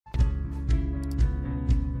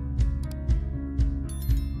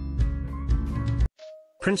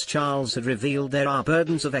Prince Charles had revealed there are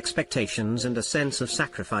burdens of expectations and a sense of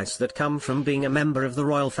sacrifice that come from being a member of the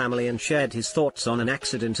royal family, and shared his thoughts on an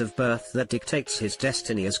accident of birth that dictates his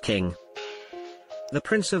destiny as king. The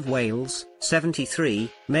Prince of Wales,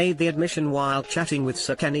 73, made the admission while chatting with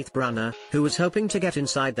Sir Kenneth Branagh, who was hoping to get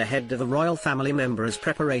inside the head of a royal family member as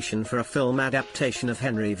preparation for a film adaptation of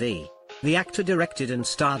Henry V. The actor directed and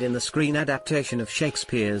starred in the screen adaptation of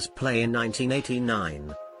Shakespeare's play in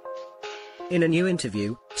 1989. In a new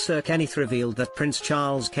interview, Sir Kenneth revealed that Prince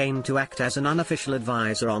Charles came to act as an unofficial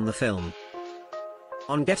advisor on the film.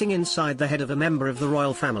 On getting inside the head of a member of the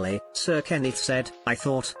royal family, Sir Kenneth said, "I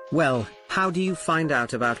thought, well, how do you find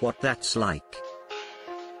out about what that's like?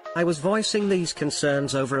 I was voicing these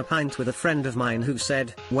concerns over a pint with a friend of mine who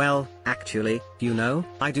said, well, actually, you know,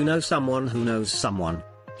 I do know someone who knows someone.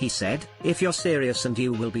 He said, if you're serious and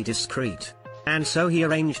you will be discreet. And so he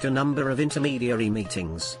arranged a number of intermediary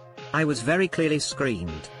meetings. I was very clearly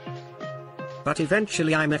screened. But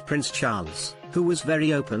eventually I met Prince Charles, who was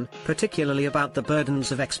very open, particularly about the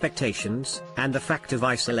burdens of expectations, and the fact of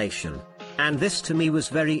isolation. And this to me was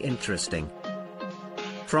very interesting."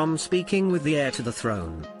 From speaking with the heir to the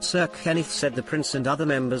throne, Sir Kenneth said the prince and other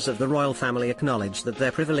members of the royal family acknowledge that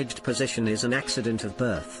their privileged position is an accident of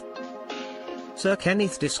birth. Sir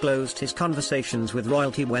Kenneth disclosed his conversations with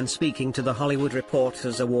royalty when speaking to the Hollywood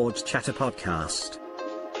Reporters Awards Chatter podcast.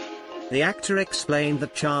 The actor explained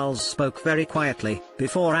that Charles spoke very quietly,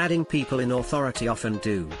 before adding people in authority often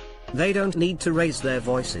do. They don't need to raise their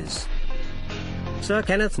voices. Sir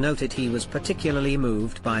Kenneth noted he was particularly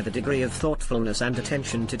moved by the degree of thoughtfulness and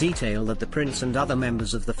attention to detail that the prince and other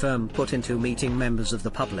members of the firm put into meeting members of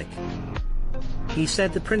the public. He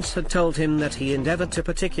said the prince had told him that he endeavored to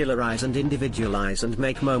particularize and individualize and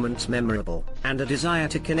make moments memorable, and a desire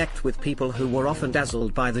to connect with people who were often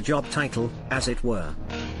dazzled by the job title, as it were.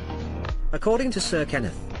 According to Sir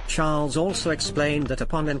Kenneth, Charles also explained that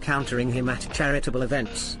upon encountering him at charitable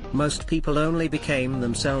events, most people only became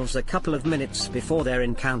themselves a couple of minutes before their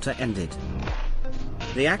encounter ended.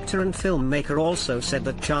 The actor and filmmaker also said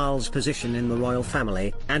that Charles' position in the royal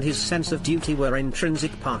family, and his sense of duty were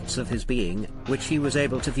intrinsic parts of his being, which he was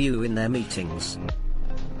able to view in their meetings.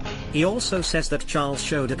 He also says that Charles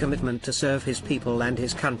showed a commitment to serve his people and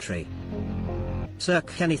his country. Sir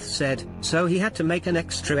Kenneth said, so he had to make an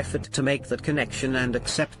extra effort to make that connection and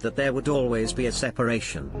accept that there would always be a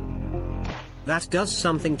separation. That does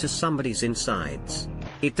something to somebody's insides.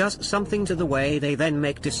 It does something to the way they then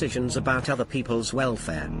make decisions about other people's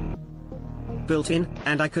welfare. Built in,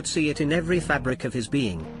 and I could see it in every fabric of his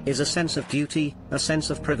being, is a sense of duty, a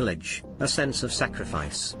sense of privilege, a sense of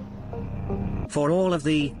sacrifice. For all of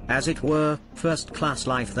the, as it were, first-class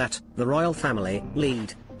life that, the royal family,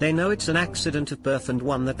 lead, they know it's an accident of birth and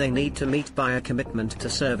one that they need to meet by a commitment to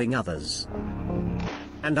serving others.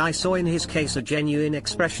 And I saw in his case a genuine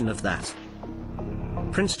expression of that.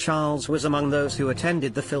 Prince Charles was among those who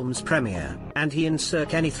attended the film's premiere, and he and Sir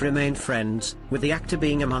Kenneth remained friends, with the actor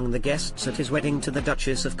being among the guests at his wedding to the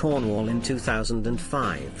Duchess of Cornwall in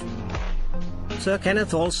 2005. Sir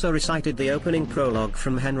Kenneth also recited the opening prologue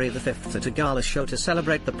from Henry V at a gala show to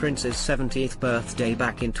celebrate the prince's 70th birthday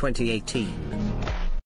back in 2018.